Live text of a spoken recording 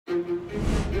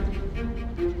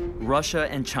Russia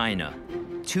and China,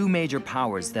 two major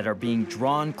powers that are being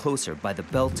drawn closer by the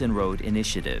Belt and Road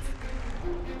Initiative.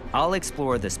 I'll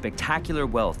explore the spectacular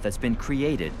wealth that's been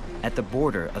created at the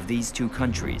border of these two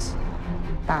countries.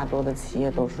 大多的企业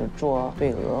都是做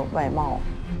对俄外贸。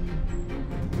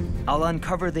 I'll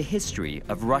uncover the history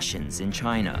of Russians in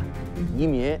China. 移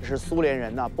民是苏联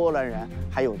人呐、波兰人，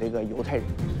还有这个犹太人。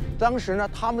当时呢，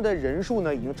他们的人数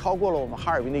呢已经超过了我们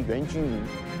哈尔滨的原居民。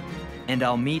 And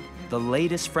I'll meet the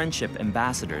latest friendship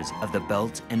ambassadors of the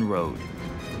Belt and Road.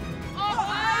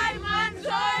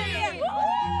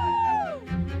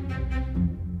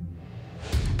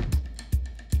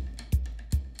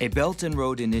 A Belt and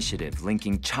Road initiative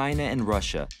linking China and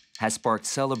Russia has sparked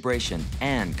celebration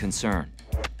and concern.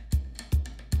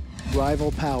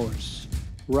 Rival powers,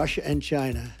 Russia and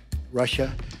China,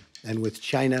 Russia and with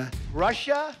China.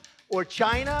 Russia or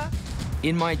China?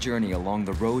 In my journey along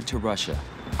the road to Russia,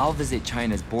 I'll visit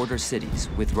China's border cities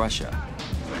with Russia.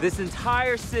 This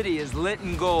entire city is lit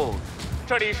in gold.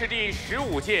 这里是第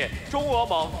15届中俄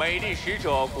蒙美丽使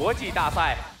者国际大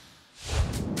赛。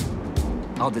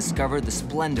 I'll discover the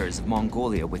splendors of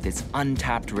Mongolia with its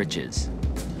untapped riches.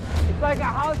 It's like a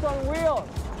house on wheels.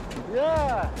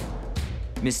 Yeah.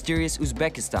 Mysterious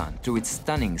Uzbekistan through its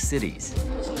stunning cities.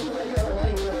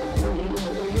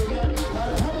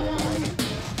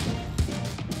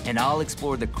 And I'll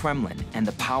explore the Kremlin and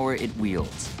the power it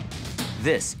wields.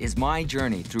 This is my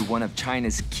journey through one of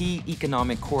China's key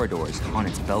economic corridors on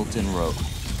its Belt and Road.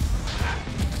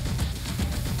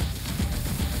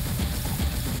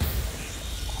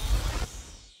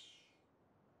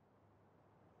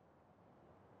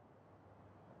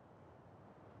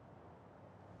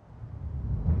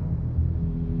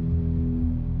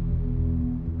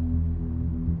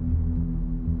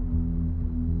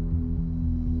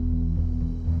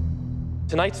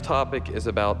 Tonight's topic is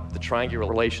about the triangular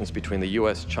relations between the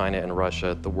US, China, and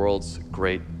Russia, the world's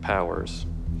great powers.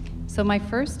 So my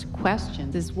first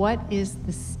question is, what is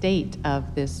the state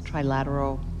of this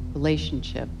trilateral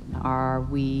relationship? Are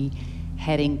we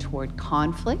heading toward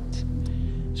conflict?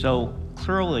 So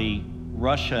clearly,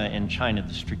 Russia and China,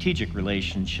 the strategic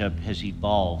relationship has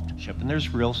evolved, and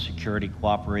there's real security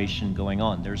cooperation going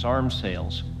on. There's arms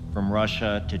sales from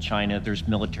Russia to China. There's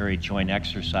military joint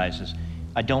exercises.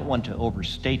 I don't want to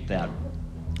overstate that,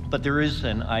 but there is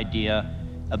an idea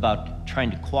about trying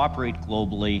to cooperate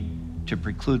globally to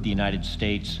preclude the United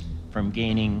States from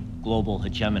gaining global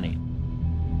hegemony.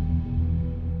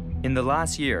 In the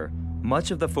last year,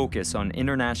 much of the focus on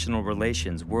international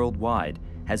relations worldwide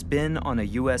has been on a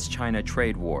US-China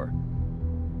trade war.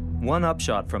 One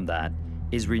upshot from that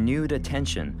is renewed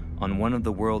attention on one of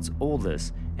the world's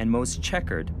oldest and most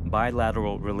checkered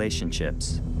bilateral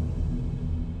relationships.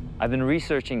 I've been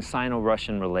researching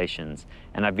Sino-Russian relations,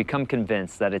 and I've become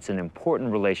convinced that it's an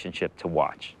important relationship to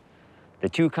watch. The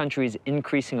two countries'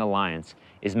 increasing alliance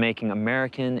is making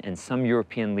American and some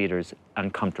European leaders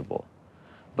uncomfortable.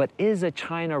 But is a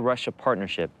China-Russia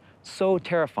partnership so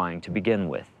terrifying to begin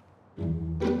with?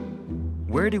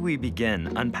 Where do we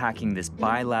begin unpacking this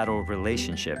bilateral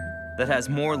relationship that has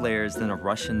more layers than a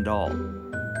Russian doll?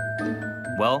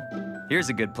 Well, here's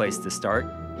a good place to start.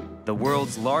 The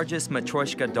world's largest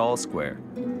Matryoshka doll square,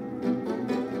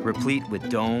 replete with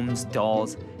domes,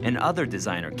 dolls, and other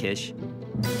designer kitsch.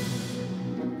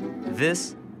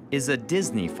 This is a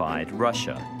Disney-fied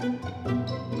Russia.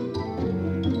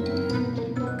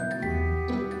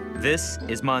 This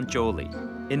is Mongolia,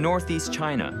 in northeast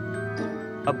China,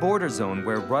 a border zone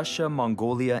where Russia,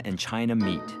 Mongolia, and China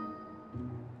meet.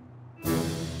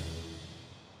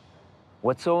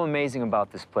 What's so amazing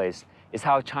about this place is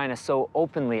how China so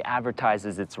openly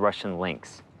advertises its Russian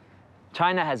links.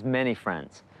 China has many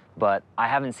friends, but I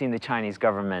haven't seen the Chinese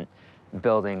government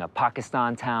building a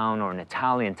Pakistan town or an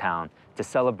Italian town to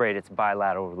celebrate its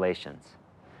bilateral relations.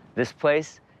 This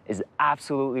place is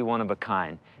absolutely one of a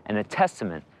kind and a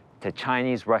testament to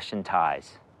Chinese-Russian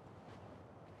ties.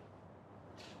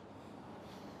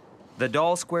 The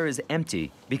doll square is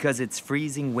empty because it's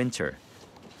freezing winter.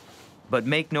 But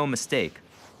make no mistake,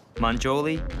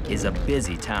 Mongolia is a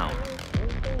busy town.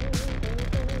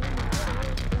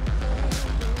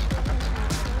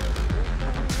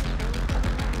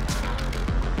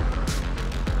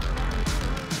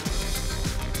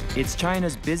 It's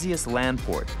China's busiest land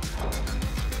port,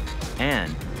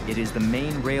 and it is the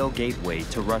main rail gateway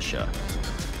to Russia.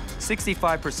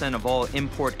 65% of all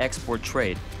import-export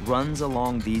trade runs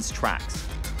along these tracks,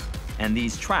 and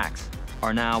these tracks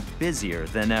are now busier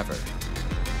than ever.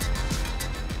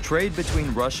 Trade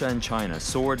between Russia and China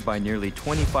soared by nearly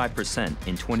 25%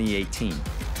 in 2018,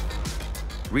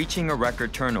 reaching a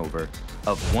record turnover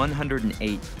of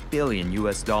 108 billion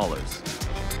US dollars.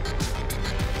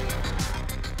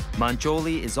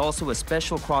 Mongolia is also a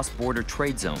special cross-border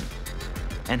trade zone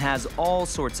and has all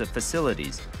sorts of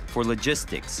facilities for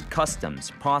logistics,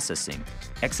 customs, processing,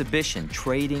 exhibition,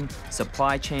 trading,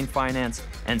 supply chain finance,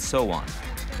 and so on.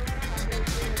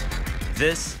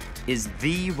 This is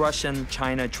the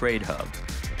Russian-China trade hub.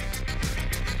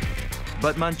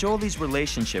 But Mongolia's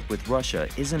relationship with Russia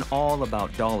isn't all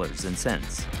about dollars and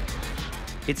cents.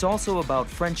 It's also about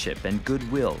friendship and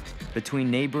goodwill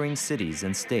between neighboring cities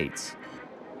and states.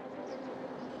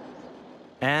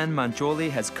 And Mongolia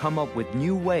has come up with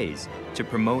new ways to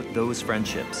promote those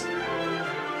friendships.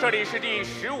 这里是第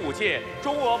15届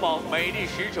中俄蒙美丽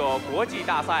使者国际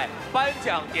大赛颁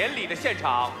奖典礼的现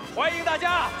场，欢迎大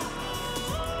家！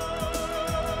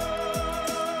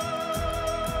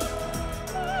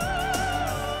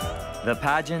 The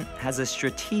pageant has a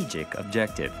strategic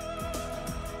objective.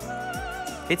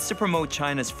 It's to promote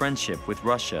China's friendship with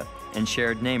Russia and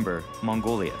shared neighbor,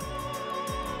 Mongolia.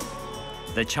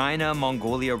 The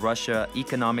China-Mongolia-Russia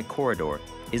Economic Corridor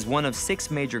is one of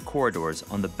 6 major corridors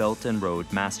on the Belt and Road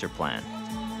Masterplan.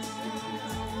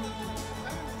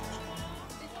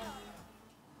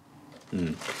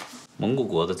 음, 蒙古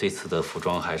国的这次的服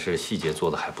装还是细节做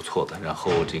的还不错的，然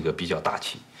后这个比较大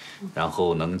气，然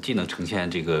后既能呈现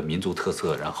这个民族特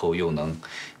色，然后又能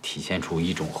体现出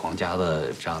一种皇家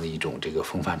的这样的一种这个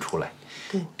风范出来。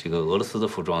对，这个俄罗斯的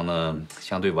服装呢，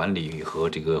相对晚礼和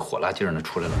这个火辣劲儿呢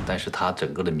出来了，但是它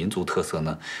整个的民族特色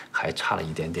呢还差了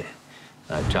一点点。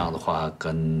这样的话，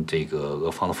跟这个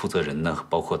俄方的负责人呢，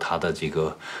包括他的这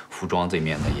个服装这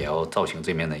面呢，也要造型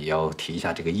这面呢，也要提一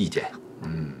下这个意见。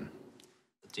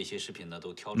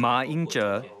Ma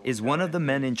Yingzhe is one of the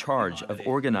men in charge of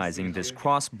organizing this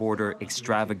cross-border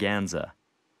extravaganza.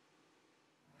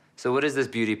 So what does this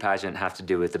beauty pageant have to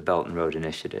do with the Belt and Road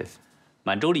Initiative?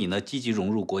 满洲里呢，积极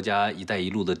融入国家“一带一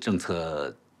路”的政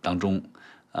策当中。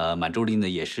满洲里呢，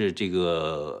也是这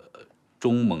个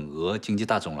中蒙俄经济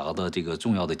大总牢的这个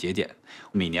重要的节点。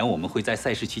每年我们会在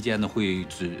赛事期间呢，会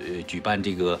举办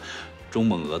这个中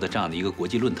蒙俄的这样的一个国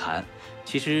际论坛。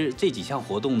其实这几项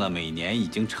活动呢，每年已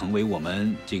经成为我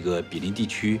们这个毗邻地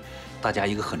区大家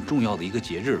一个很重要的一个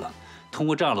节日了。通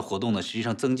过这样的活动呢，实际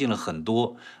上增进了很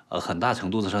大程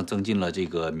度上增进了这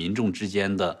个民众之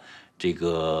间的这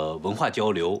个文化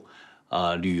交流，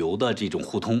旅游的这种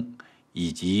互通，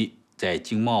以及在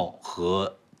经贸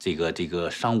和这个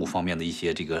商务方面的一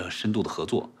些这个深度的合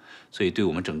作，所以对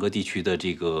我们整个地区的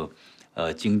这个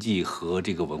经济和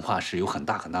这个文化是有很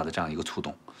大的这样一个触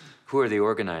动。Who are the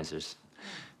organizers?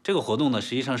 这个活动呢，实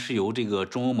际上是由这个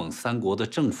中欧蒙3国的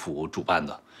政府主办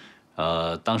的，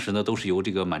当时呢都是由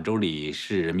这个满洲里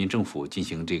市人民政府进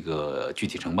行这个具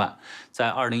体承办。在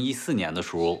2014年的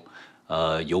时候，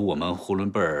由我们呼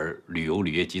伦贝尔旅游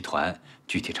旅业集团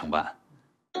具体承办。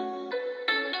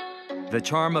The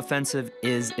charm offensive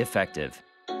is effective.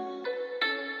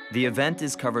 The event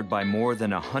is covered by more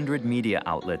than 100 media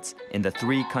outlets in the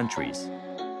 3 countries.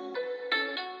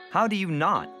 How do you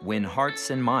not win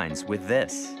hearts and minds with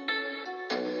this?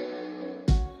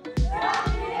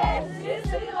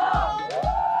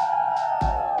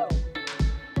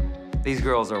 These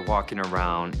girls are walking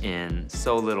around in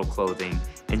so little clothing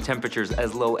in temperatures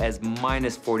as low as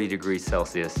 -40 degrees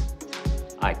Celsius.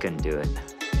 I couldn't do it.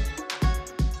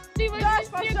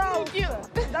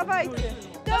 Давайте.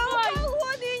 Да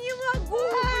холодно, я не могу.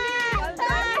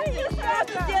 Давайте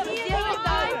сразу сделаем.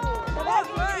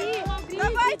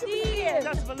 Давайте быстрее.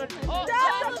 Да,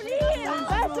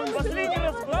 блин.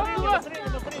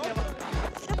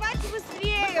 Давайте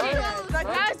быстрее.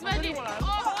 Да, смотри.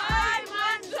 Ай,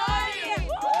 Монголия.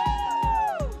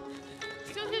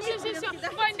 Все.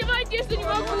 Вань, давай одежду, не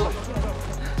могу.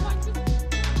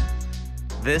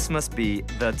 This must be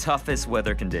the toughest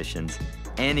weather conditions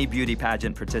any beauty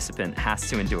pageant participant has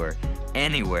to endure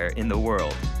anywhere in the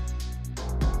world.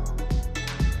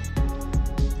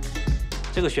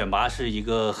 这个选拔是一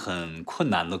个很困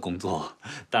难的工作，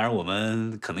当然我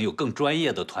们可能有更专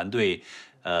业的团队，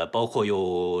包括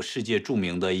有世界著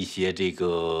名的一些这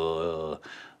个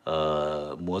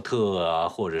模特啊，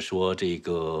或者说这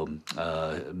个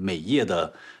美业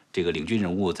的这个领军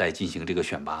人物在进行这个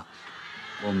选拔。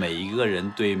我每一个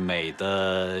人对美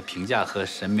的评价和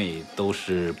审美都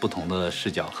是不同的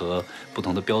视角和不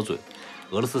同的标准。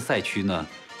俄罗斯赛区呢，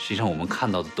实际上我们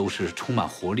看到的都是充满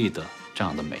活力的这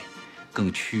样的美，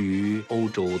更趋于欧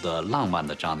洲的浪漫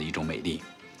的这样的一种美丽。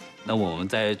那我们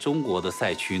在中国的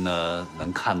赛区呢，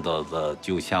能看到的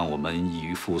就像我们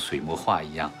一幅水墨画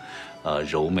一样，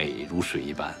柔美如水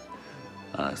一般。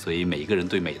所以每一个人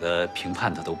对美的评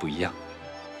判它都不一样。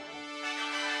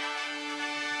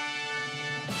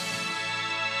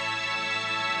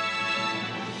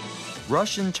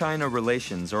Russian-China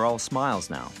relations are all smiles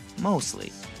now,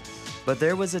 mostly. But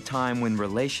there was a time when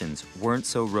relations weren't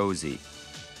so rosy.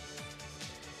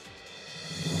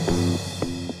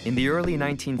 In the early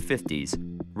 1950s,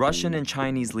 Russian and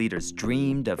Chinese leaders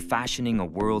dreamed of fashioning a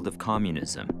world of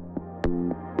communism.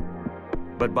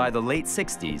 But by the late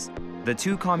 60s, the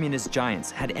two communist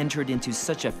giants had entered into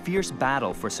such a fierce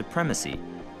battle for supremacy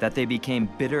that they became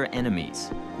bitter enemies.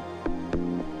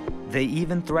 They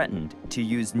even threatened to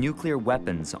use nuclear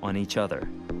weapons on each other.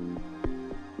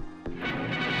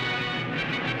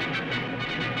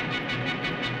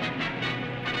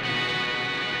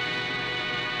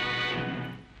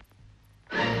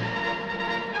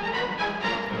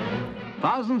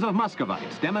 Thousands of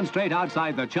Muscovites demonstrate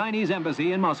outside the Chinese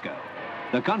embassy in Moscow.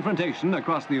 The confrontation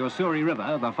across the Ussuri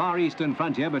River, the far eastern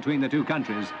frontier between the two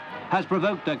countries, has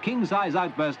provoked a king-size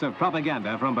outburst of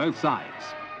propaganda from both sides.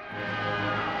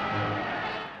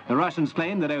 The Russians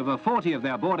claim that over 40 of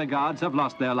their border guards have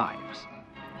lost their lives.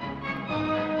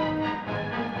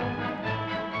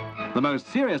 The most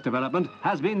serious development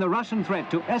has been the Russian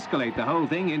threat to escalate the whole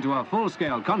thing into a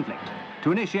full-scale conflict,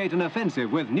 to initiate an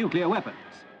offensive with nuclear weapons.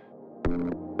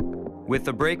 With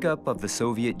the breakup of the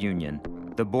Soviet Union,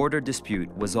 the border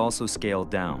dispute was also scaled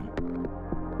down.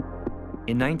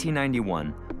 In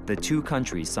 1991, the two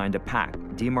countries signed a pact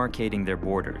demarcating their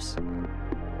borders.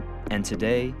 And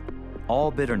today,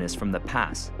 all bitterness from the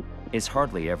past is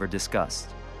hardly ever discussed.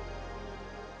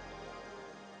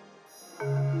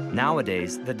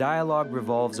 Nowadays, the dialogue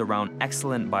revolves around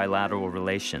excellent bilateral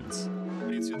relations.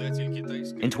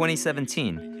 In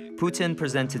 2017, Putin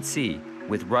presented Xi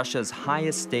with Russia's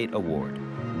highest state award.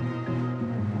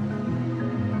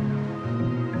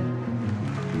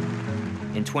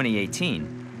 In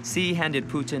 2018, Xi handed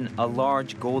Putin a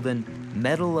large golden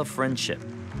Medal of Friendship,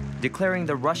 declaring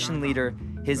the Russian leader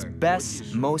his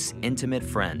best, most intimate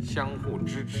friend.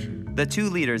 The two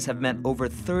leaders have met over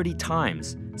 30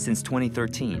 times since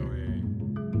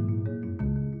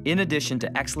 2013. In addition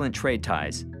to excellent trade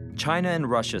ties, China and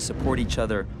Russia support each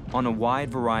other on a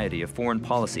wide variety of foreign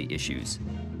policy issues,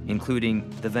 including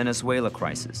the Venezuela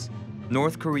crisis,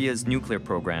 North Korea's nuclear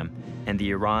program, and the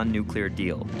Iran nuclear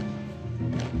deal.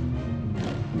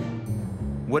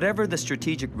 Whatever the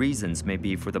strategic reasons may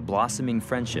be for the blossoming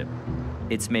friendship,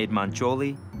 it's made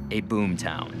Mongolia a boom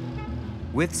town.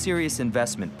 With serious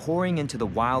investment pouring into the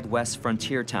Wild West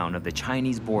frontier town of the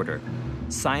Chinese border,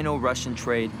 Sino-Russian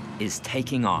trade is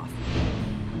taking off.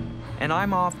 And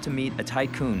I'm off to meet a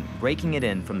tycoon breaking it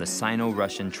in from the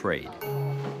Sino-Russian trade.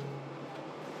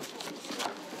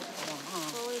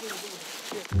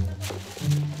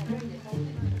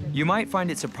 You might find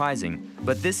it surprising,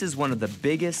 but this is one of the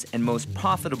biggest and most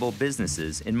profitable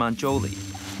businesses in Mongolia.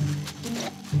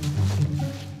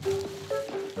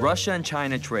 Russia and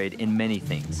China trade in many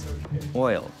things: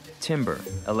 oil, timber,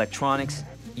 electronics,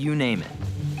 you name it.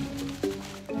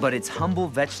 But it's humble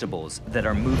vegetables that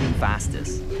are moving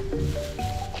fastest.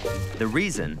 The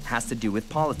reason has to do with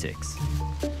politics.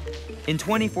 In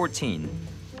 2014,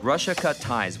 Russia cut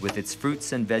ties with its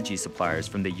fruits and veggie suppliers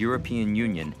from the European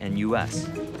Union and US,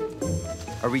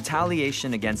 a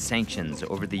retaliation against sanctions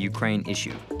over the Ukraine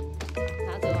issue.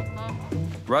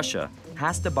 Russia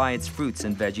has to buy its fruits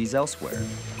and veggies elsewhere.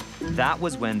 That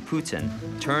was when Putin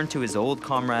turned to his old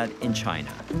comrade in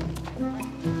China.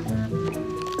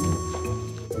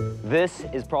 This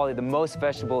is probably the most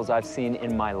vegetables I've seen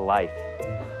in my life.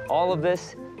 All of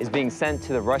this is being sent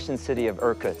to the Russian city of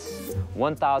Irkutsk,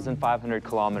 1,500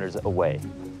 kilometers away.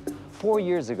 4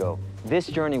 years ago, this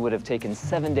journey would have taken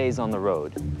 7 days on the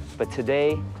road. But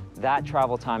today, that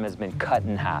travel time has been cut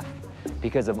in half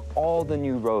because of all the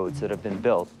new roads that have been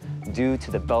built due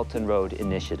to the Belt and Road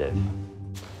Initiative.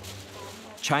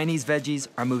 Chinese veggies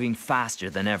are moving faster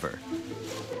than ever.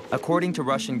 According to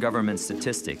Russian government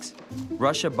statistics,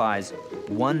 Russia buys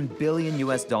 $1 billion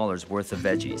worth of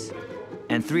veggies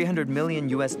and $300 million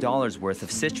worth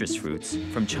of citrus fruits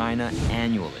from China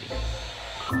annually.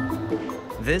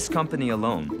 This company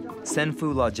alone,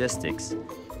 Senfu Logistics,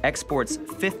 exports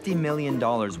 $50 million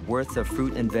worth of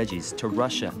fruit and veggies to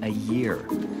Russia a year.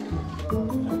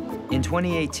 In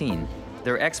 2018,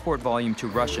 their export volume to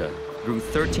Russia grew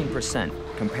 13%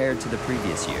 compared to the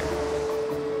previous year.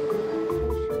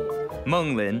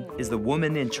 Meng Lin is the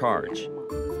woman in charge.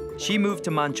 She moved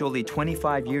to Mongolia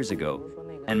 25 years ago,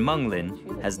 and Meng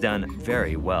Lin has done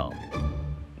very well.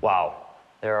 Wow,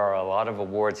 there are a lot of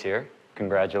awards here.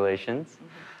 Congratulations.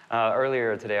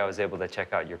 Earlier today, I was able to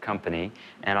check out your company,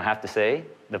 and I have to say,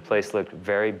 the place looked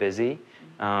very busy.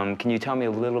 Can you tell me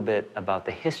a little bit about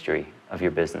the history of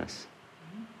your business?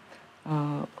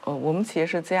 我们企业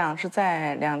是这样，是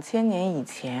在2000年以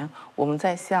前，我们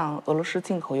在向俄罗斯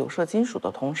进口有色金属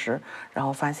的同时，然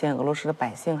后发现俄罗斯的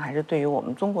百姓还是对于我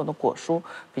们中国的果蔬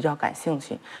比较感兴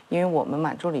趣，因为我们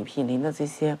满洲里毗邻的这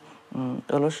些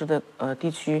俄罗斯的地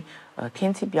区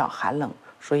天气比较寒冷，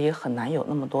所以很难有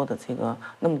那么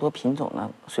多品种的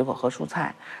水果和蔬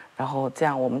菜。然后这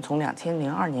样，我们从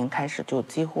2002年开始就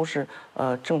几乎是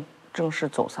正式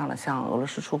走上了向俄罗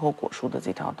斯出口果蔬的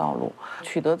这条道路，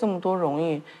取得这么多荣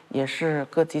誉，也是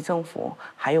各级政府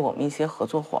还有我们一些合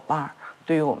作伙伴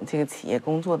对于我们这个企业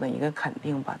工作的一个肯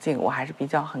定吧。这个我还是比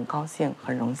较很高兴、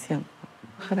很荣幸。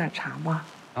喝点茶吧。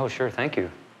Oh, sure, thank you.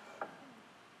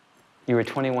 You were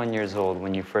 21 years old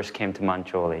when you first came to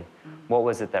Mongolia. What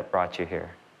was it that brought you here?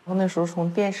 我那时候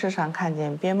从电视上看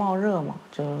见边贸热嘛，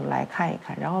就来看一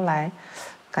看，然后来。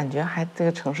感觉这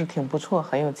个城市挺不错，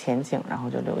很有前景，然后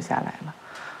就留下来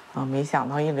了。没想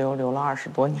到一留了20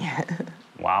多年。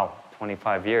Wow,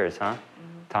 25 years, huh?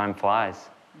 Time flies.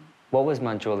 What was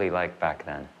Mongolia like back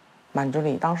then? 满洲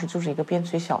里当时就是一个边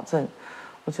陲小镇，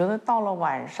我觉得到了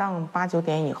晚上8、9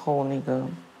点以后，那个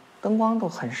灯光都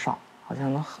很少，好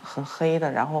像很黑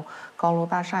的，然后高楼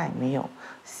大厦也没有。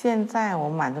现在我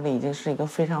们满洲里已经是一个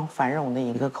非常繁荣的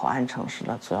一个口岸城市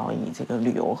了，主要以这个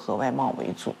旅游和外贸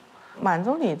为主。满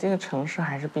洲里这个城市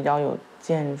还是比较有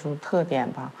建筑特点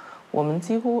吧，我们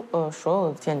几乎所有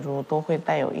的建筑都会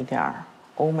带有一点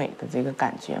欧美的这个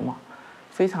感觉嘛，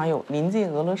非常有临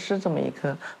近俄罗斯这么一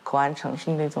个口岸城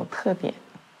市那种特点。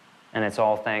And it's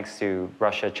all thanks to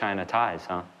Russia-China ties,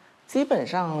 huh? 基本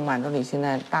上满洲里现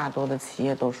在大多的企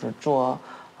业都是做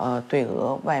对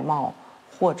俄外贸，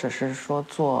或者是说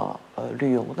做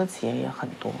旅游的企业也很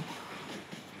多。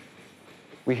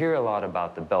We hear a lot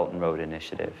about the Belt and Road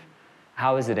Initiative.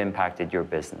 How has it impacted your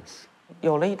business?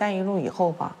 有了“一带一路”以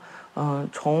后吧，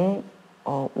从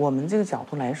我们这个角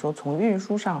度来说，从运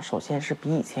输上首先是比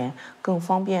以前更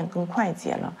方便、更快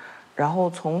捷了。然后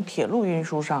从铁路运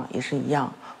输上也是一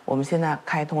样，我们现在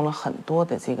开通了很多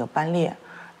的这个班列，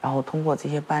然后通过这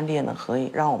些班列呢，可以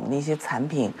让我们的一些产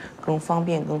品更方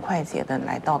便、更快捷的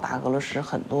来到达俄罗斯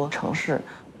很多城市。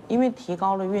因为提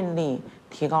高了运力，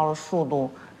提高了速度，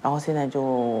然后现在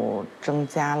就增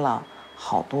加了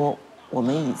好多我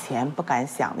们以前不敢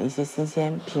想的一些新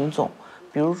鲜品种，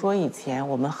比如说以前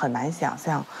我们很难想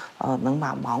象，能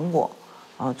把芒果，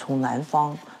从南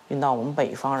方运到我们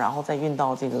北方，然后再运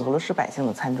到这个俄罗斯百姓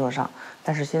的餐桌上。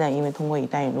但是现在因为通过“一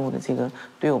带一路”的这个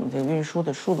对我们这个运输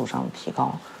的速度上的提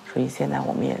高，所以现在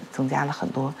我们也增加了很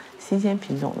多新鲜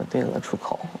品种的对俄出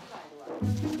口。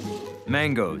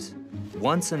Mangoes,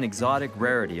 once an exotic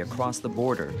rarity across the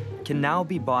border, can now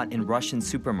be bought in Russian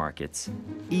supermarkets,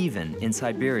 even in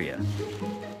Siberia.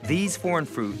 These foreign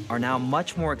fruit are now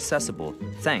much more accessible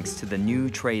thanks to the new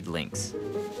trade links.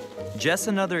 Just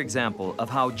another example of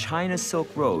how China's Silk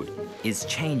Road is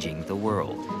changing the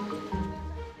world.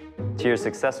 To your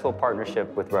successful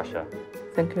partnership with Russia.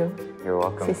 Thank you. You're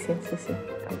welcome. 谢谢，谢谢。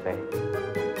干杯。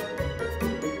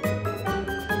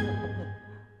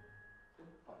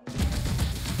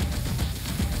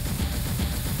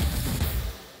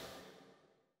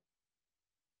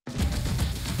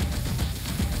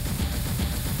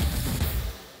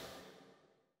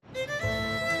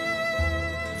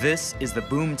This is the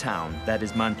boom town that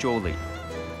is Mongolia,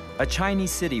 a Chinese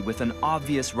city with an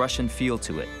obvious Russian feel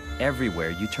to it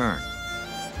everywhere you turn.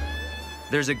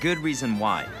 There's a good reason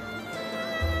why.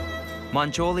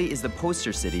 Mongolia is the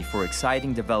poster city for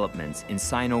exciting developments in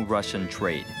Sino-Russian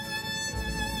trade.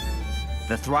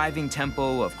 The thriving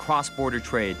tempo of cross-border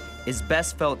trade is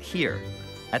best felt here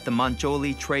at the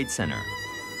Mongolia Trade Center.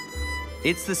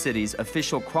 It's the city's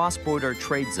official cross-border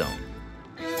trade zone.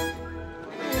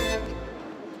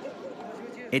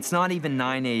 It's not even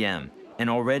 9 a.m., and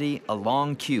already a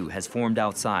long queue has formed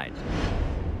outside.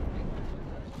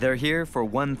 They're here for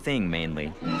one thing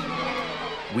mainly: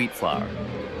 wheat flour.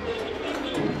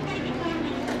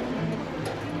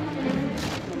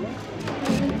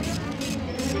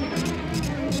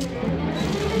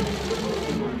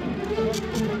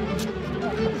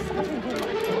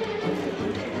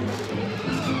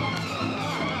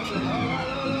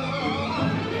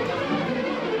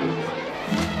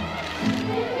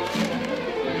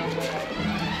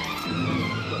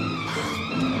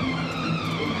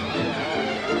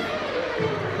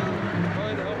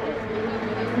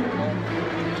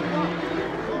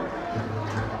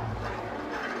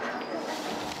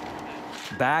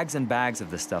 Bags and bags of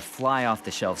the stuff fly off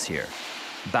the shelves here,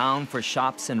 bound for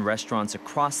shops and restaurants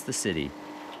across the city.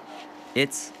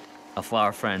 It's a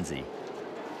flour frenzy,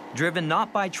 driven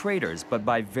not by traders, but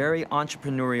by very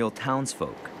entrepreneurial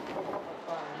townsfolk.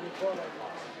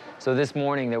 So this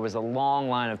morning there was a long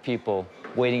line of people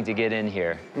waiting to get in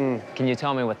here. Can you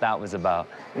tell me what that was about?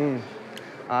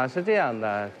 是这样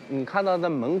的，你看到的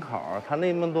门口，它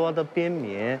那么多的边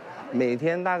民，每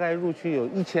天大概入去有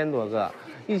1000多个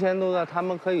，1000多个，他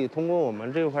们可以通过我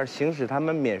们这块行使他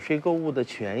们免税购物的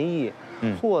权益，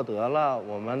获得了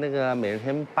我们那个每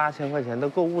天8000块钱的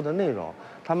购物的内容。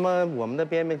我们的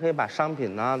边民可以把商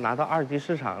品呢拿到2级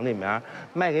市场里面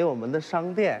卖给我们的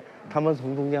商店，他们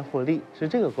从中间获利，是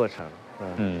这个过程。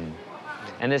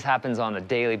And this happens on a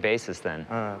daily basis then?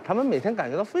 他们每天感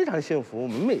觉到非常幸福，我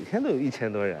们每天都有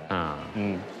1000多人。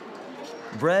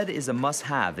Bread is a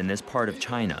must-have in this part of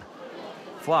China.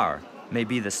 Flour may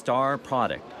be the star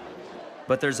product,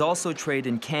 but there's also trade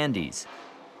in candies,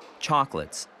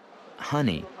 chocolates,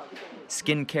 honey,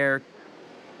 skincare,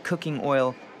 cooking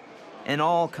oil, and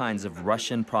all kinds of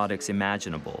Russian products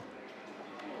imaginable.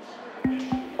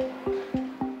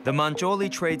 The Mongolia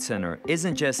Trade Center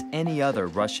isn't just any other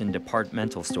Russian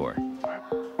departmental store.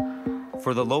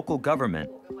 For the local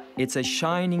government, it's a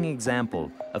shining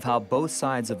example of how both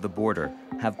sides of the border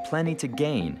have plenty to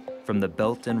gain from the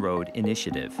Belt and Road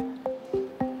Initiative.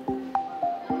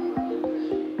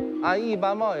 按一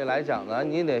般贸易来讲呢，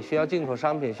你得需要进口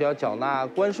商品需要缴纳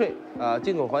关税，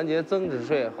进口环节增值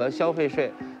税和消费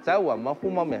税，在我们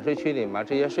互贸免税区里面，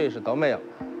这些税是都没有，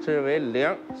是为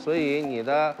0，所以你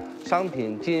的商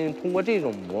品通过这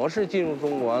种模式进入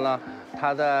中国呢，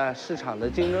它的市场的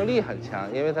竞争力很强，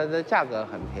因为它的价格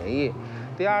很便宜。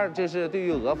第二，这是对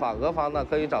于俄方呢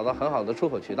可以找到很好的出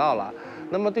口渠道了。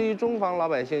那么对于中方老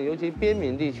百姓，尤其边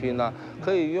民地区呢，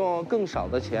可以用更少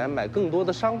的钱买更多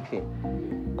的商品。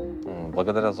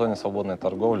Благодаря зоне свободной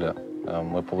торговли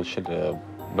мы получили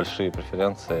большие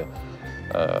преференции.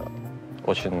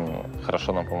 Очень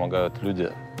хорошо нам помогают люди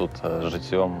тут с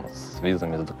житьем, с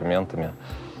визами, с документами.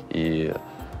 И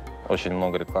очень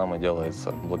много рекламы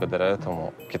делается. Благодаря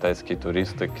этому китайские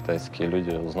туристы, китайские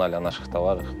люди узнали о наших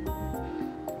товарах.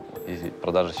 И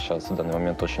продажи сейчас в данный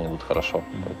момент очень идут хорошо.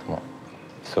 Поэтому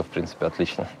все, в принципе,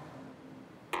 отлично.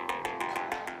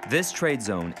 This trade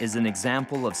zone is an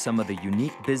example of some of the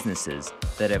unique businesses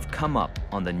that have come up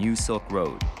on the New Silk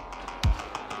Road.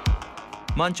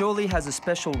 Mongolia has a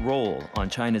special role on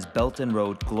China's Belt and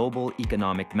Road Global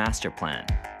Economic Master Plan.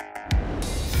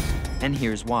 And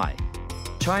here's why.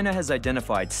 China has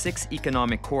identified 6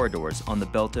 economic corridors on the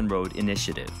Belt and Road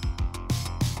Initiative.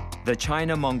 The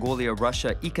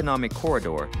China-Mongolia-Russia Economic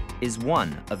Corridor is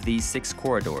one of these 6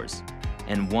 corridors,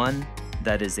 and one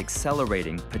that is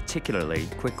accelerating particularly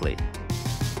quickly.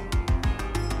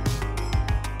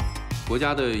 国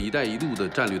家的一带一路的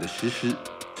战略的实施，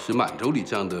使满洲里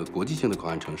这样的国际性的口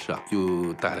岸城市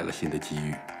又带来了新的机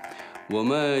遇。我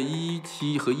们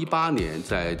17和18年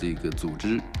在这个组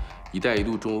织“一带一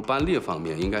路”中欧班列方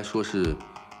面，应该说是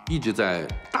一直在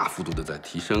大幅度的在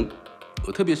提升。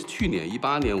特别是去年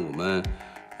18年，我们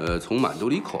从满洲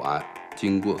里口岸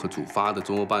经过和主发的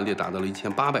中欧班列达到了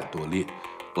1800多列。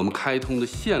 我们开通的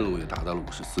线路也达到了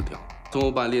54条。中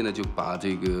欧班列呢，就把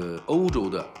这个欧洲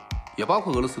的，也包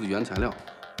括俄罗斯的原材料，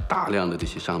大量的这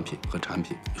些商品和产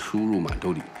品输入满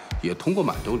洲里，也通过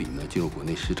满洲里呢进入国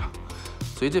内市场。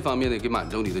所以这方面呢，给满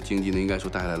洲里的经济呢，应该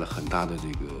说带来了很大的这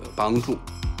个帮助。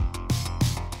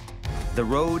 The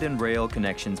road and rail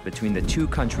connections between the two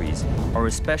countries are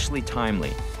especially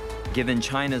timely, given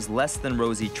China's less than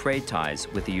rosy trade ties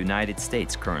with the United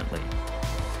States currently.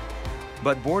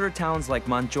 But border towns like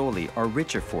Mongolia are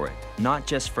richer for it, not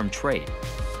just from trade.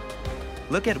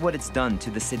 Look at what it's done to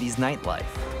the city's nightlife.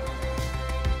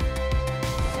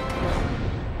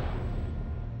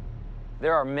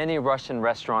 There are many Russian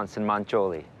restaurants in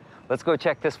Mongolia. Let's go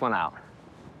check this one out.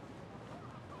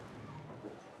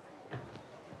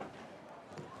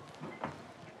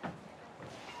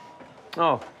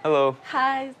 Oh, hello.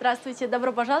 Hi, здравствуйте.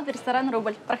 Добро пожаловать в ресторан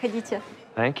 «Рубль». Проходите.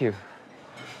 Thank you.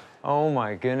 Oh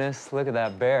my goodness, look at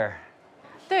that bear.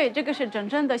 对，这个是真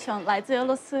正的熊，来自俄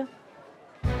罗斯。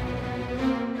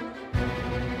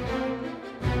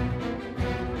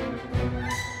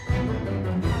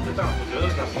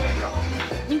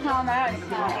你好，哪有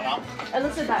菜？俄罗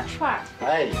斯大串。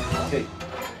哎，对。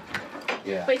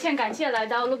非常感谢来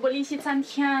到卢布利西餐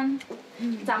厅。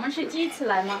咱们是第一次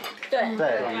来吗？对。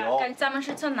对。咱们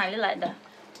是从哪里来的？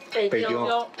北京。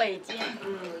北京。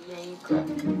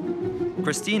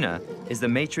Christina is the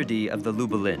maitre d' of the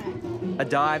Lubalin, a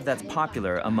dive that's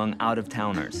popular among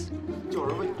out-of-towners.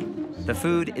 The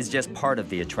food is just part of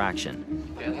the attraction.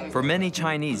 For many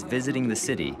Chinese visiting the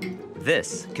city,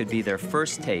 this could be their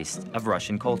first taste of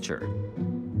Russian culture.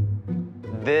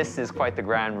 This is quite the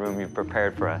grand room you've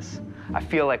prepared for us. I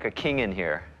feel like a king in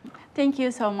here. Thank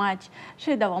you so much。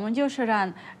是的，我们就是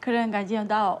让客人感觉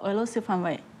到俄罗斯氛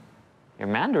围。Your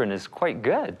Mandarin is quite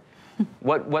good.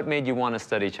 What made you want to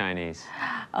study Chinese?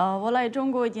 我来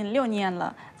中国已经6年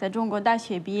了，在中国大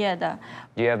学毕业的。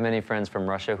Do you have many friends from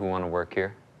Russia who want to work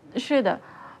here? 是的，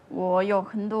我有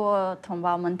很多同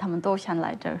胞们，他们都想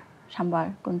来这儿上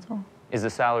班工作。Is the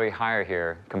salary higher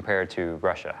here compared to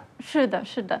Russia? 是的，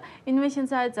是的，因为现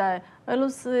在在俄罗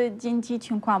斯经济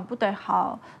情况不太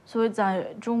好，所以在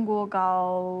中国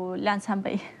高2-3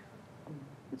倍，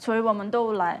所以我们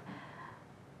都来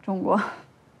中国。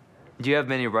Do you have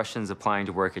many Russians applying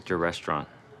to work at your restaurant?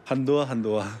 很多很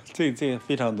多，这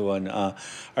非常多啊！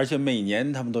而且每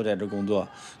年他们都在这工作。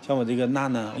像我这个娜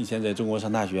娜，以前在中国上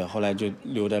大学，后来就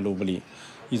留在卢布里，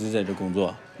一直在这工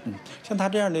作。像他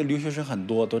这样的留学生很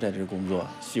多都在这工作，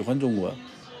喜欢中国。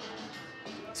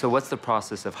So what's the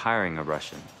process of hiring a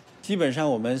Russian? 基本上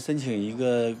我们申请一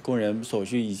个工人手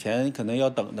续，以前可能要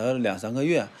等到2-3个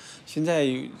月，现在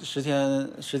10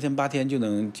天8天就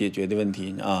能解决的问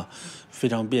题啊，非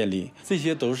常便利。这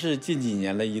些都是近几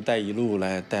年的一带一路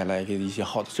来带来的一些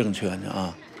好的政策呢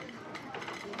啊。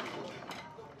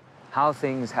How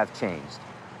things have changed.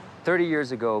 30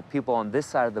 years ago, people on this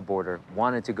side of the border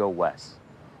wanted to go west.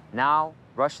 Now,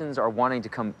 Russians are wanting to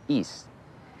come east.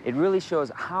 It really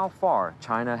shows how far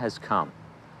China has come.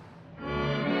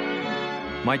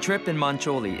 My trip in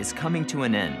Mongolia is coming to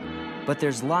an end, but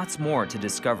there's lots more to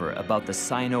discover about the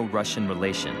Sino-Russian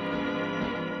relation.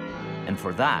 And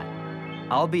for that,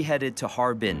 I'll be headed to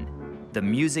Harbin, the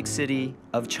music city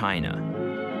of China.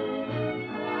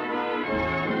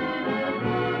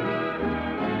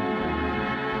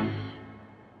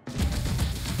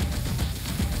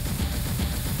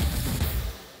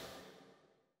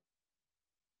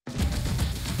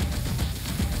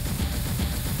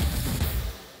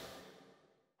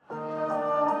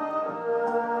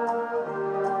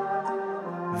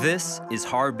 This is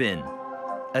Harbin,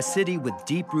 a city with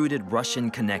deep-rooted Russian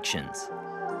connections.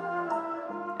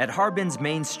 At Harbin's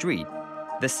main street,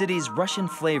 the city's Russian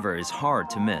flavor is hard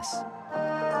to miss.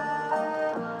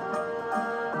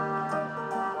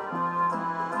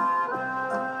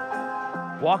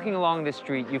 Walking along the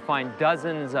street, you find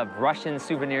dozens of Russian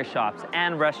souvenir shops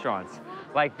and restaurants,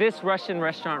 like this Russian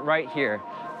restaurant right here,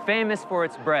 famous for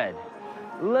its bread.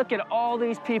 Look at all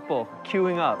these people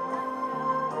queuing up.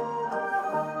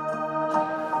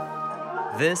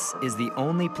 This is the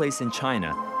only place in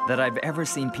China that I've ever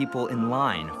seen people in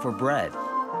line for bread.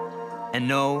 And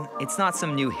no, it's not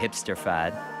some new hipster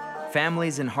fad.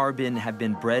 Families in Harbin have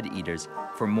been bread eaters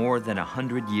for more than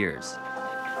 100 years.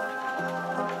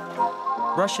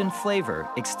 Russian flavor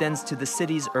extends to the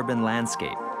city's urban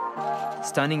landscape.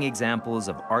 Stunning examples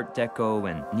of Art Deco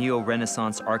and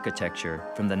Neo-Renaissance architecture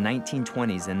from the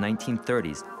 1920s and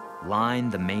 1930s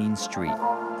line the main street.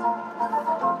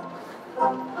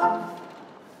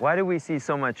 Why do we see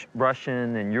so much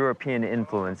Russian and European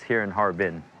influence here in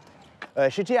Harbin?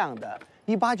 是这样的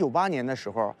，1898年的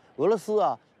时候，俄罗斯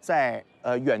在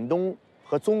远东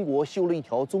和中国修了一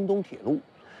条中东铁路，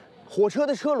火车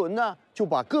的车轮呢就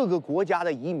把各个国家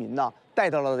的移民呢带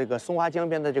到了这个松花江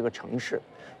边的这个城市，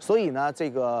所以呢，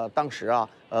这个当时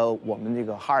我们这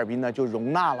个哈尔滨呢就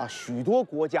容纳了许多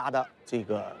国家的这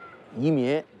个移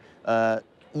民，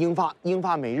英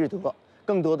法美日德。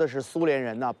 更多的是苏联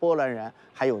人呐、波兰人，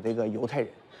还有这个犹太人。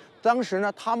当时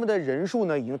呢，他们的人数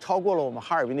呢已经超过了我们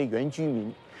哈尔滨的原居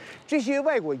民。这些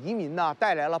外国移民呢，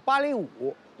带来了芭蕾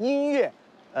舞、音乐、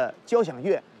交响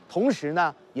乐，同时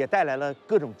呢，也带来了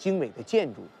各种精美的建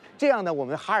筑。这样呢，我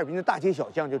们哈尔滨的大街小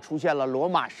巷就出现了罗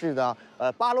马式的、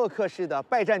巴洛克式的、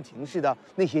拜占庭式的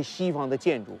那些西方的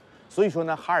建筑。所以说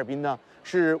呢，哈尔滨呢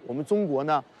是我们中国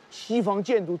呢西方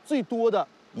建筑最多的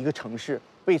一个城市，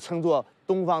被称作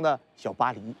东方的小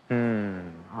巴黎。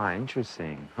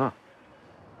Interesting, huh?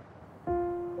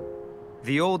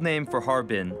 The old name for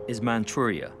Harbin is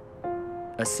Manchuria,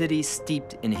 a city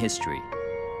steeped in history.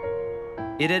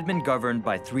 It had been governed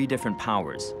by 3 different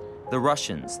powers: the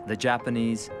Russians, the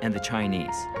Japanese, and the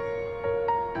Chinese.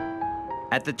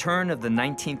 At the turn of the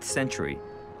 19th century,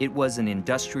 it was an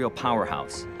industrial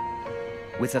powerhouse,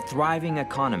 with a thriving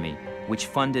economy which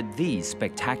funded these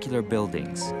spectacular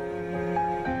buildings.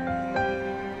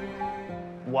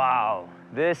 Wow,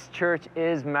 this church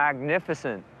is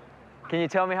magnificent. Can you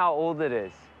tell me how old it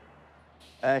is?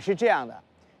 是这样的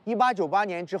，1898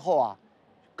年之后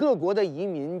各国的移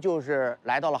民就是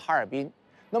来到了哈尔滨，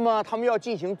那么他们要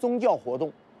进行宗教活动，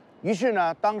于是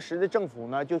呢，当时的政府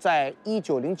呢就在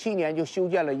1907年就修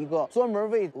建了一个专门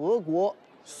为俄国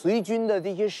随军的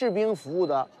这些士兵服务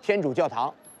的天主教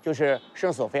堂，就是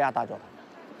圣索菲亚大教堂。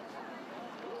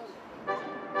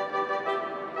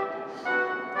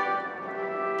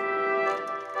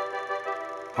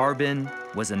Harbin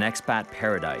was an expat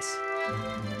paradise,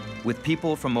 with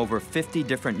people from over 50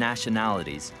 different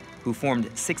nationalities who formed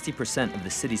 60% of the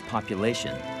city's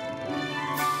population.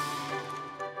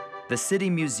 The City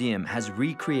Museum has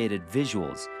recreated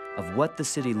visuals of what the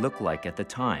city looked like at the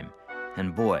time,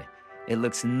 and boy, it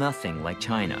looks nothing like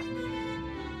China.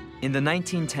 In the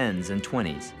 1910s and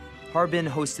 20s, Harbin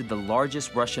hosted the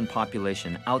largest Russian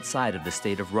population outside of the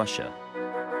state of Russia.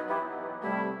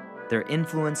 Their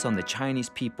influence on the Chinese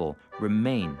people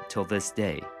remain till this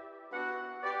day.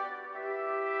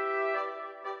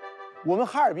 我们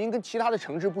哈尔滨跟其他的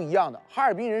城市不一样的，哈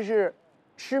尔滨人是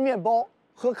吃面包、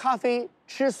喝咖啡、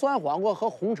吃酸黄瓜和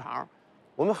红肠。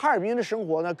我们哈尔滨的生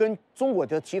活呢，跟中国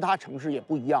的其他城市也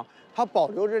不一样，它保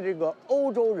留着这个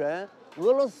欧洲人、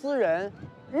俄罗斯人、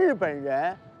日本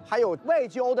人，还有外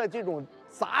交的这种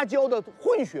杂交的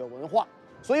混血文化。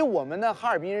所以我们呢，哈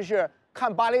尔滨人是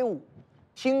看芭蕾舞、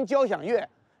听交响乐，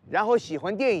然后喜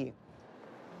欢电影。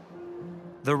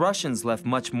 The Russians left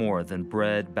much more than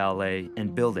bread, ballet,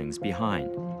 and buildings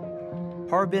behind.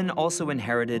 Harbin also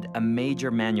inherited a major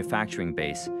manufacturing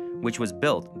base, which was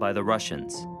built by the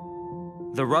Russians.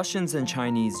 The Russians and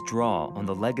Chinese draw on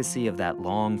the legacy of that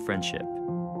long friendship.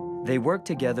 They work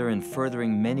together in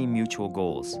furthering many mutual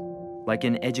goals, like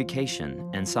in education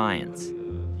and science.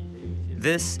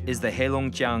 This is the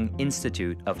Heilongjiang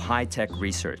Institute of High-Tech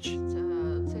Research.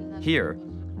 Here,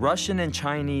 Russian and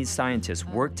Chinese scientists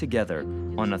work together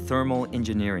on a thermal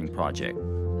engineering project.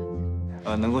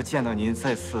 能够见到您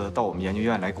再次到我们研究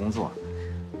院来工作。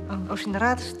Очень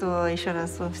рад, что еще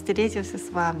раз встретился с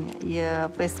вами и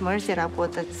вы сможете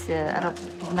работать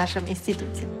в нашем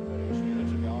институте.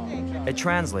 A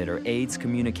translator aids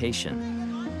communication,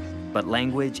 but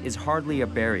language is hardly a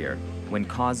barrier when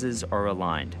causes are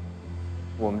aligned.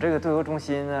 我们这个对俄中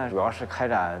心呢，主要是开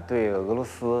展对俄罗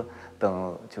斯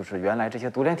等就是原来这些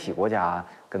独联体国家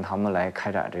跟他们来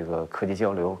开展这个科技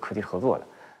交流、科技合作的。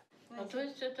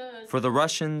 For the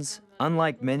Russians,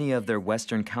 unlike many of their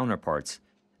Western counterparts,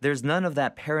 there's none of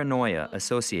that paranoia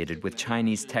associated with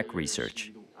Chinese tech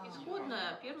research.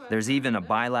 There's even a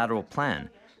bilateral plan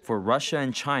for Russia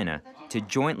and China to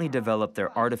jointly develop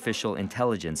their artificial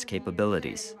intelligence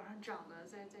capabilities.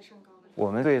 我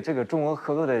们对这个中俄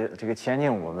合作的这个前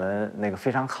景，我们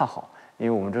非常看好，因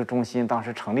为我们这个中心当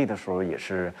时成立的时候也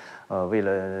是为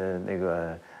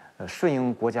了顺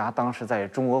应国家当时在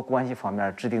中俄关系方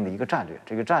面制定的一个战略。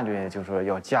这个战略就是说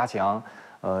要加强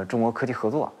中俄科技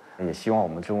合作，也希望我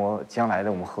们中俄将来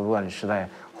的我们合作是在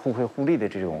互惠互利的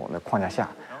这种框架下，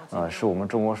使我们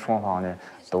中俄双方呢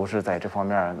都是在这方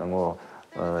面能够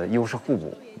优势互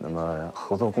补，那么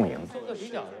合作共赢。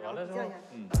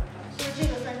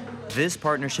 This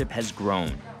partnership has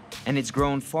grown, and it's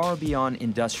grown far beyond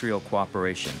industrial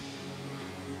cooperation.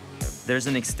 There's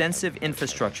an extensive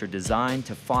infrastructure designed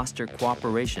to foster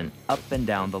cooperation up and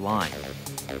down the line.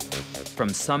 From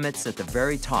summits at the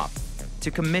very top,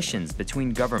 to commissions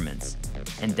between governments,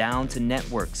 and down to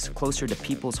networks closer to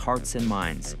people's hearts and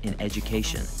minds in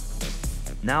education.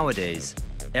 Nowadays,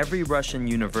 every Russian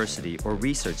university or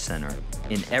research center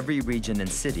in every region and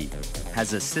city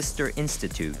has a sister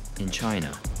institute in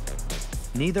China.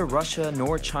 Neither Russia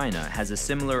nor China has a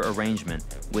similar arrangement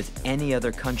with any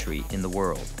other country in the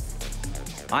world.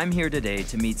 I'm here today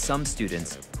to meet some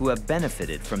students who have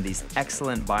benefited from these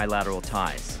excellent bilateral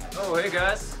ties. Oh, hey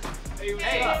guys.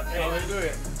 Hey. How are you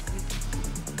doing?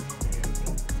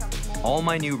 All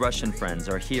my new Russian friends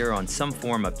are here on some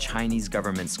form of Chinese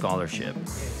government scholarship.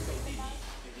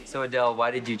 So Adele,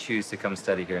 why did you choose to come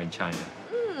study here in China?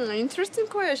 Interesting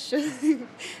question.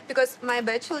 Because my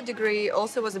bachelor degree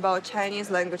also was about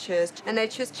Chinese languages. And I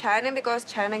chose China because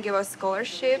China gave us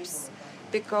scholarships.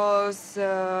 Because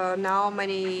now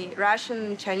many Russian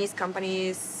and Chinese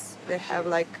companies, they have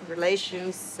like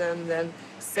relations and then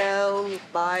sell,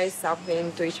 buy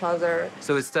something to each other.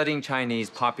 So is studying Chinese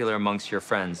popular amongst your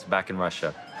friends back in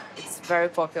Russia? It's very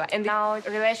popular. And now the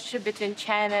relationship between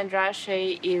China and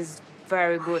Russia is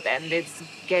very good and it's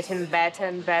getting better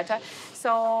and better.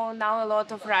 So now a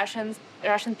lot of Russian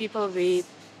people, we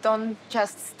don't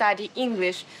just study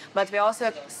English, but we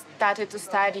also started to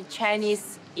study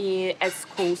Chinese at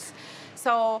schools.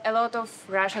 So a lot of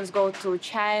Russians go to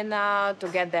China to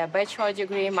get their bachelor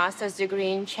degree, master's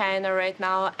degree in China right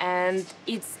now, and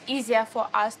it's easier for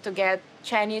us to get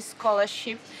Chinese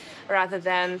scholarship rather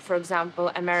than, for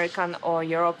example, American or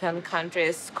European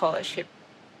countries scholarship.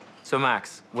 So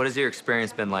Max, what has your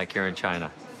experience been like here in China?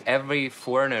 Every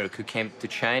foreigner who came to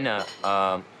China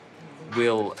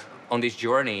will, on this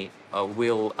journey,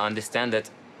 will understand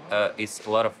that it's a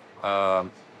lot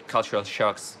of cultural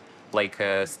shocks like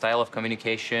style of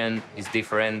communication is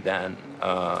different than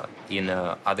in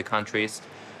other countries,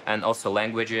 and also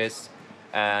languages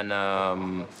and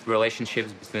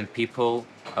relationships between people,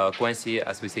 关系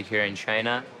as we say here in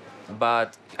China.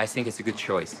 But I think it's a good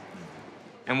choice.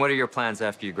 And what are your plans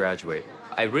after you graduate?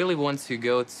 I really want to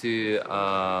go to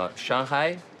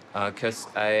Shanghai because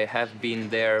I have been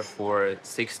there for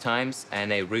 6 times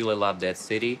and I really love that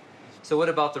city. So what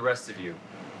about the rest of you?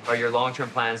 Are your long-term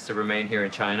plans to remain here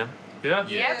in China? Yeah.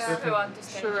 Yes, we want to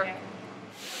stay here.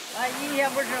 一天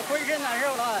不吃浑身难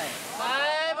受了。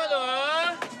来，巴总。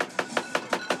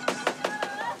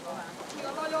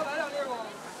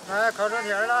哎，烤猪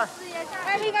蹄儿了。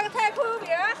哎，你那个太空饼，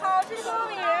好吃的空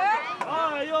饼。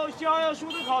哎，又香又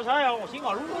酥的烤菜呀，我心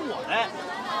搞入我嘞。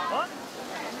啊。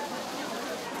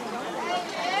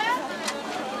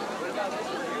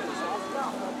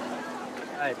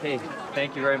 All right, hey,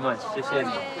 thank you very much. 谢谢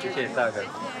你，谢谢大哥。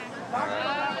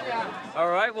All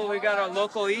right, well, we got our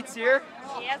local eats here.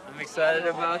 Yes. I'm excited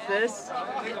about this.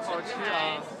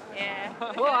 Yeah.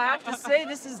 Well, I have to say,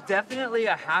 this is definitely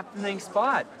a happening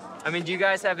spot. I mean, do you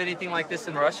guys have anything like this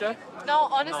in Russia? No,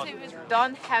 honestly, we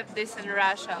don't have this in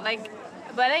Russia. Like,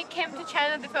 when I came to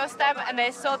China the first time and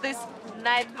I saw this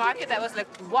night market, I was like,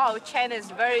 wow, China is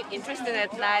very interesting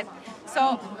at night.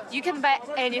 So you can buy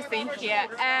anything here.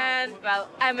 And, well,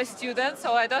 I'm a student,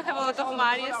 so I don't have a lot of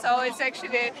money. So it's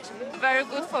actually very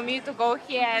good for me to go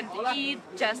here and eat,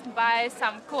 just buy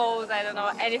some clothes, I don't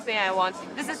know, anything I want.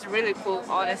 This is really cool,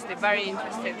 honestly, very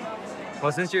interesting.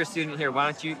 Well, since you're a student here,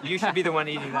 why don't you should be the one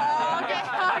eating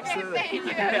that. Okay, thank you.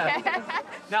 Yeah.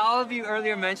 Now, all of you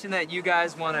earlier mentioned that you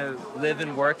guys want to live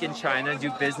and work in China,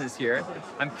 do business here.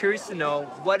 I'm curious to know,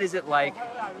 what is it like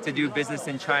to do business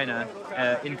in China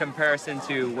in comparison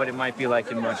to what it might be like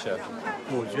in Russia?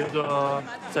 我觉得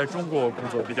在中国工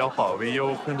作比较好，也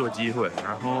有很多机会。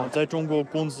然后在中国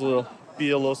工资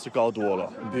比俄罗斯高多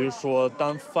了。比如说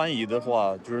当翻译的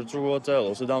话，就是如果在俄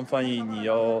罗斯当翻译，你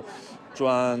要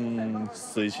赚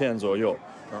4000左右，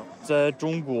在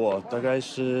中国大概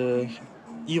是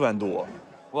1万多。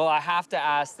 Well, I have to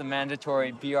ask the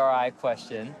mandatory BRI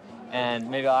question, and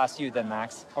maybe I'll ask you then,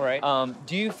 Max. All right.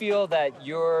 Do you feel that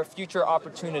your future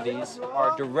opportunities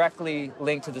are directly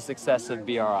linked to the success of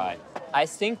BRI? I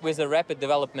think with the rapid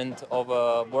development of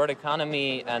world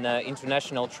economy and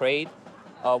international trade,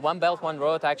 One Belt, One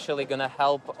Road actually going to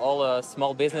help all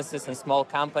small businesses and small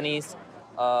companies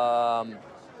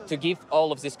to give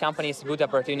all of these companies a good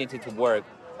opportunity to work.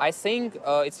 I think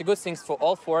it's a good thing for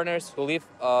all foreigners who live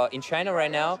in China right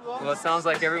now. Well, it sounds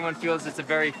like everyone feels it's a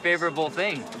very favorable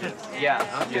thing. Yeah.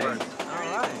 Okay.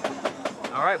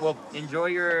 All right. Well, enjoy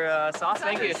your sausage.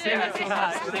 Thank you.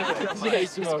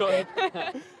 Thank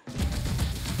you.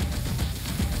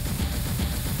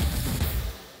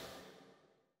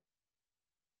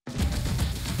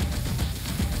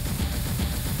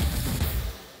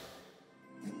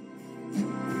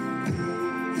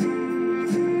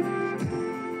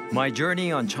 My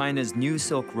journey on China's New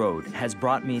Silk Road has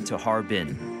brought me to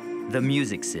Harbin, the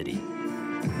music city.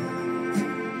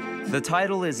 The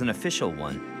title is an official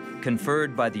one,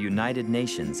 conferred by the United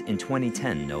Nations in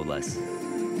 2010, no less.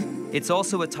 It's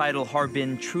also a title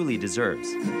Harbin truly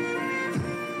deserves.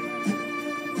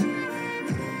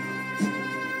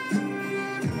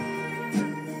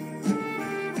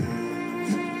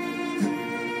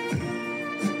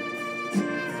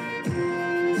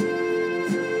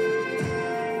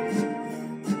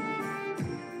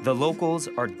 The locals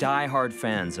are die-hard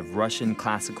fans of Russian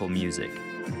classical music,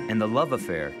 and the love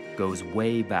affair goes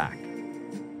way back.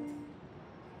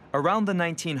 Around the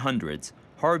 1900s,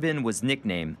 Harbin was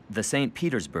nicknamed the St.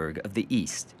 Petersburg of the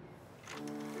East.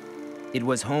 It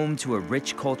was home to a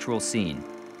rich cultural scene,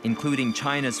 including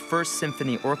China's first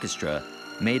symphony orchestra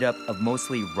made up of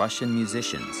mostly Russian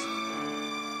musicians.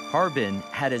 Harbin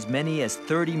had as many as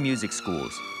 30 music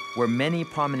schools, where many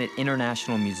prominent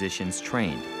international musicians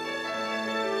trained.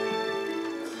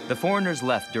 The foreigners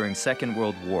left during Second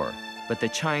World War, but the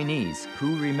Chinese,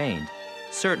 who remained,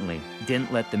 certainly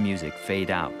didn't let the music fade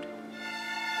out.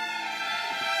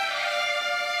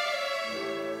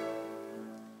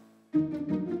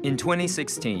 In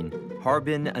 2016,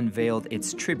 Harbin unveiled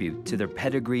its tribute to their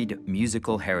pedigreed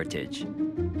musical heritage,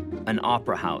 an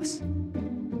opera house.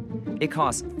 It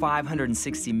cost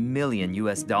 $560 million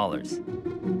US.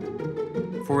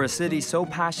 For a city so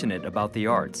passionate about the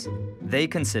arts, they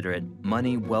consider it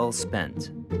money well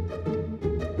spent.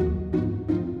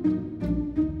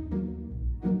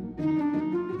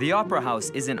 The Opera House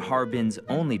isn't Harbin's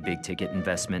only big-ticket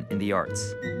investment in the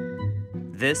arts.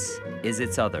 This is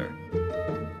its other.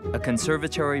 A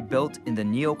conservatory built in the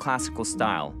neoclassical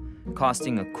style,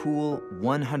 costing a cool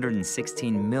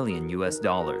 116 million US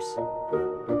dollars.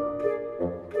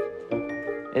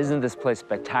 Isn't this place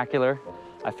spectacular?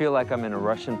 I feel like I'm in a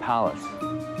Russian palace.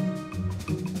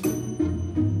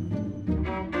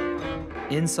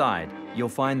 Inside, you'll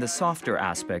find the softer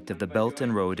aspect of the Belt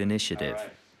and Road Initiative,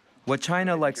 what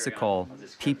China likes to call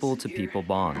people-to-people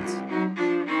bonds.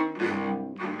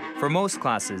 For most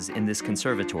classes in this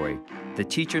conservatory, the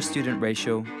teacher-student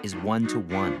ratio is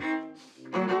 1:1.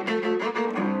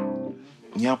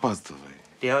 Не опаздывай.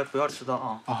 不要迟到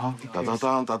啊。Ага.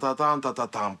 Та-та-там, та-та-там,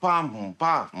 та-та-там,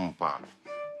 пам-пам-пам.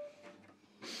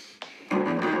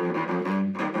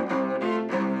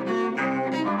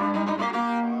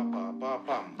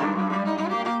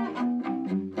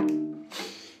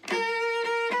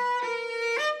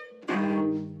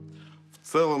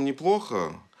 В целом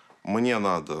неплохо. Мне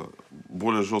надо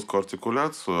более жесткую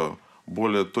артикуляцию,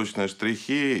 более точные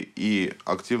штрихи и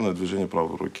активное движение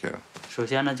правой руки. 首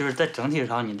先呢，就是在整体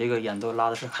上你这个演奏拉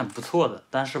的是很不错的，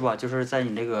但是吧，就是在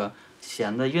你这个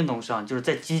弦的运动上，就是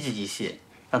再积极一些，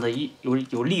让它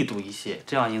有力度一些，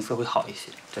这样音色会好一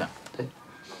些。这样对。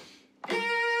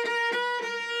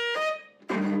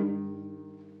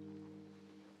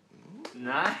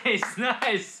Nice,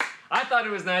 nice. I thought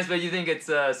it was nice, but you think it's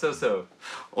so-so.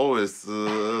 Always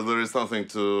there is something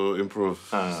to improve.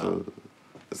 So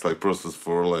it's like process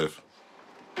for life.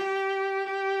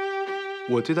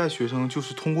 我这代学生就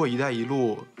是通过“一带一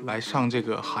路”来上这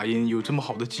个哈音，有这么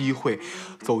好的机会，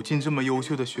走进这么优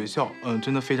秀的学校，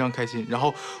真的非常开心。然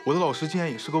后我的老师竟然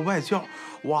也是个外教，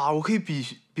哇，我可以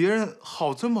比别人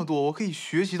好这么多，我可以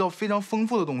学习到非常丰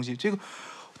富的东西，这个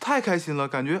太开心了，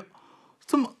感觉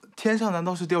这么天上难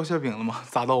道是掉馅饼了吗？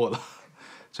砸到我了，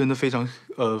真的非常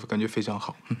感觉非常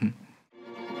好。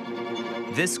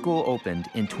This school opened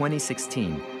in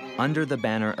 2016 under the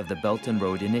banner of the Belt and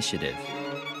Road Initiative.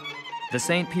 The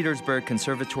St. Petersburg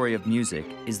Conservatory of Music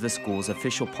is the school's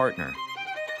official partner,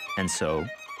 and so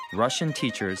Russian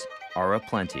teachers are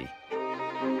aplenty.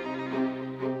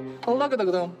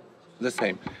 The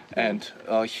same, and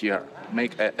here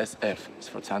make a SF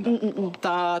for example.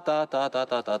 Da da da da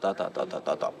da da da da da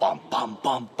da da bum bum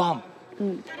bum bum.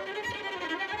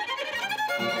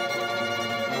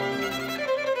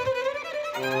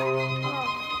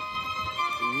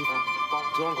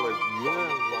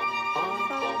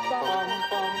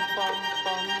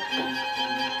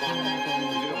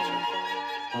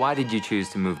 Why did you choose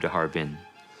to move to Harbin?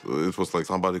 It was like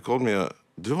somebody called me,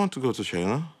 do you want to go to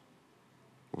China?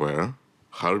 Where?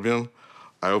 Harbin?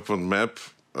 I opened map.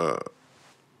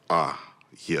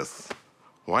 Yes.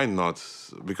 Why not?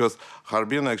 Because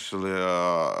Harbin actually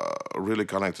really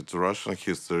connected to Russian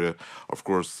history. Of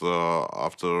course,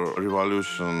 after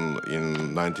revolution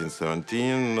in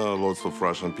 1917, lots of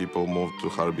Russian people moved to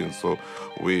Harbin. So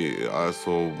I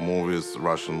saw movies,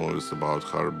 Russian movies about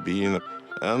Harbin.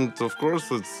 And of course,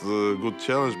 it's a good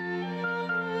challenge.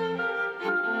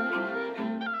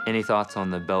 Any thoughts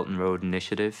on the Belt and Road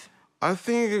Initiative? I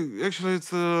think actually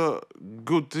it's a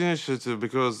good initiative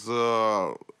because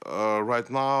right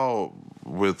now,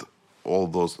 with all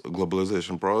those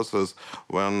globalization process,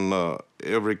 when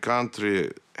every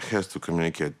country has to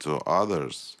communicate to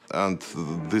others, and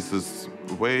this is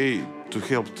way to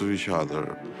help to each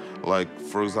other. Like,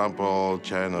 for example,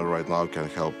 China right now can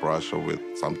help Russia with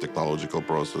some technological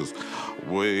process.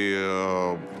 We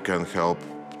can help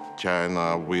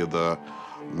China with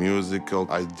musical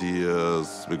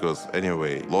ideas, because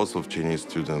anyway, lots of Chinese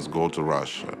students go to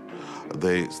Russia.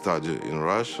 They study in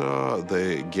Russia,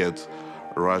 they get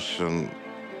Russian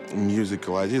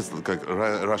musical ideas, like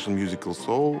Russian musical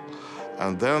soul,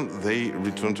 and then they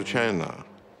return to China.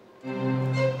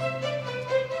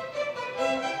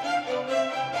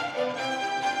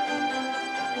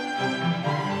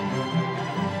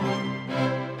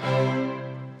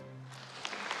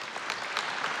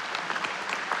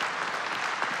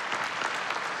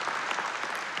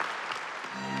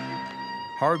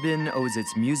 Harbin owes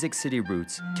its Music City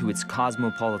roots to its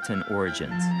cosmopolitan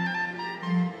origins,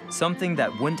 something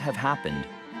that wouldn't have happened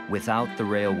without the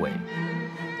railway.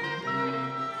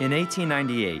 In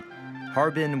 1898,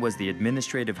 Harbin was the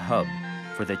administrative hub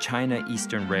for the China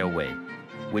Eastern Railway,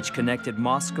 which connected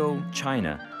Moscow,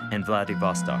 China, and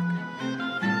Vladivostok.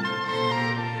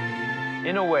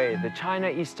 In a way, the China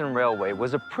Eastern Railway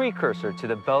was a precursor to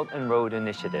the Belt and Road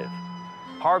Initiative.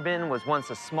 Harbin was once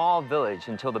a small village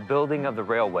until the building of the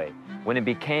railway, when it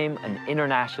became an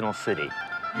international city.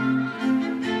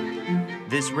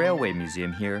 This railway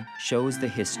museum here shows the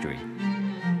history.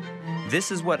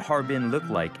 This is what Harbin looked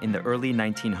like in the early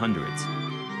 1900s.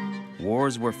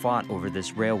 Wars were fought over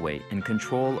this railway and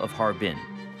control of Harbin.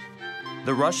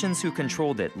 The Russians who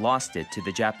controlled it lost it to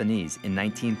the Japanese in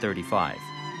 1935.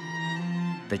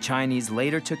 The Chinese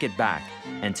later took it back,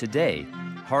 and today,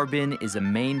 Harbin is a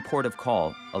main port of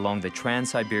call along the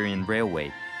Trans-Siberian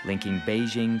Railway linking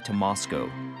Beijing to Moscow.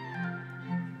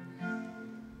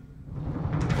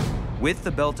 With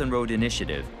the Belt and Road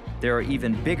Initiative, there are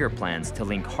even bigger plans to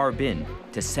link Harbin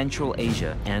to Central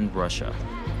Asia and Russia.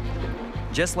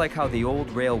 Just like how the old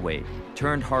railway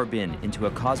turned Harbin into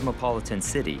a cosmopolitan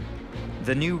city,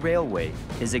 the new railway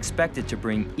is expected to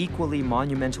bring equally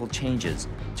monumental changes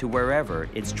to wherever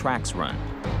its tracks run,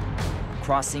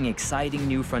 crossing exciting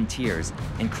new frontiers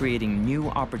and creating new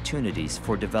opportunities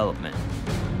for development.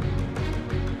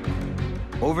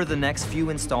 Over the next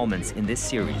few installments in this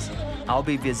series, I'll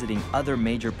be visiting other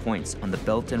major points on the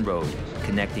Belt and Road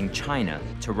connecting China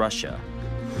to Russia.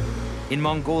 In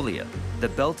Mongolia, the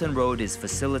Belt and Road is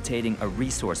facilitating a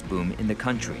resource boom in the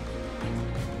country.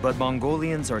 But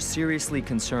Mongolians are seriously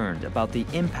concerned about the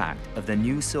impact of the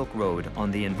new Silk Road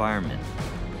on the environment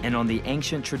and on the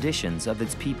ancient traditions of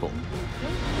its people.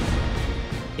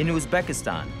 In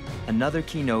Uzbekistan, another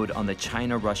key node on the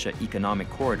China-Russia economic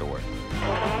corridor,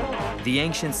 the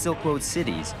ancient Silk Road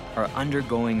cities are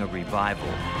undergoing a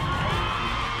revival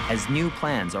as new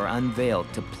plans are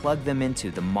unveiled to plug them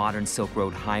into the modern Silk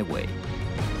Road highway.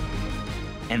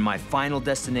 And my final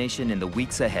destination in the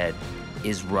weeks ahead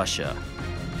is Russia.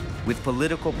 With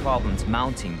political problems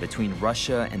mounting between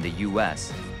Russia and the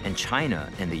US and China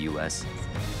and the US,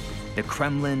 the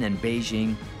Kremlin and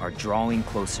Beijing are drawing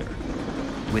closer,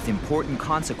 with important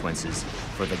consequences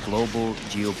for the global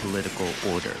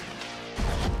geopolitical order.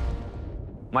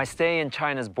 My stay in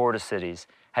China's border cities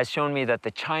has shown me that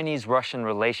the Chinese-Russian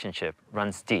relationship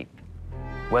runs deep.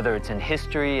 Whether it's in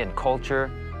history and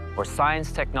culture, or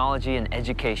science, technology, and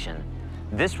education,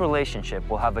 this relationship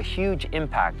will have a huge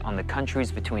impact on the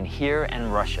countries between here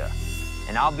and Russia.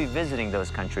 And I'll be visiting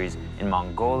those countries in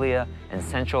Mongolia and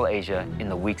Central Asia in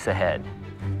the weeks ahead.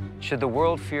 Should the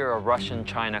world fear a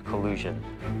Russian-China collusion,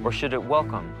 or should it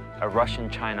welcome a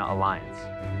Russian-China alliance?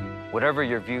 Whatever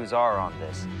your views are on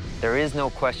this, there is no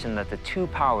question that the two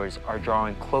powers are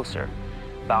drawing closer,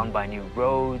 bound by new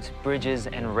roads, bridges,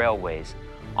 and railways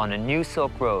on a new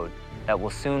Silk Road that will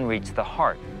soon reach the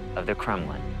heart of the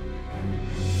Kremlin.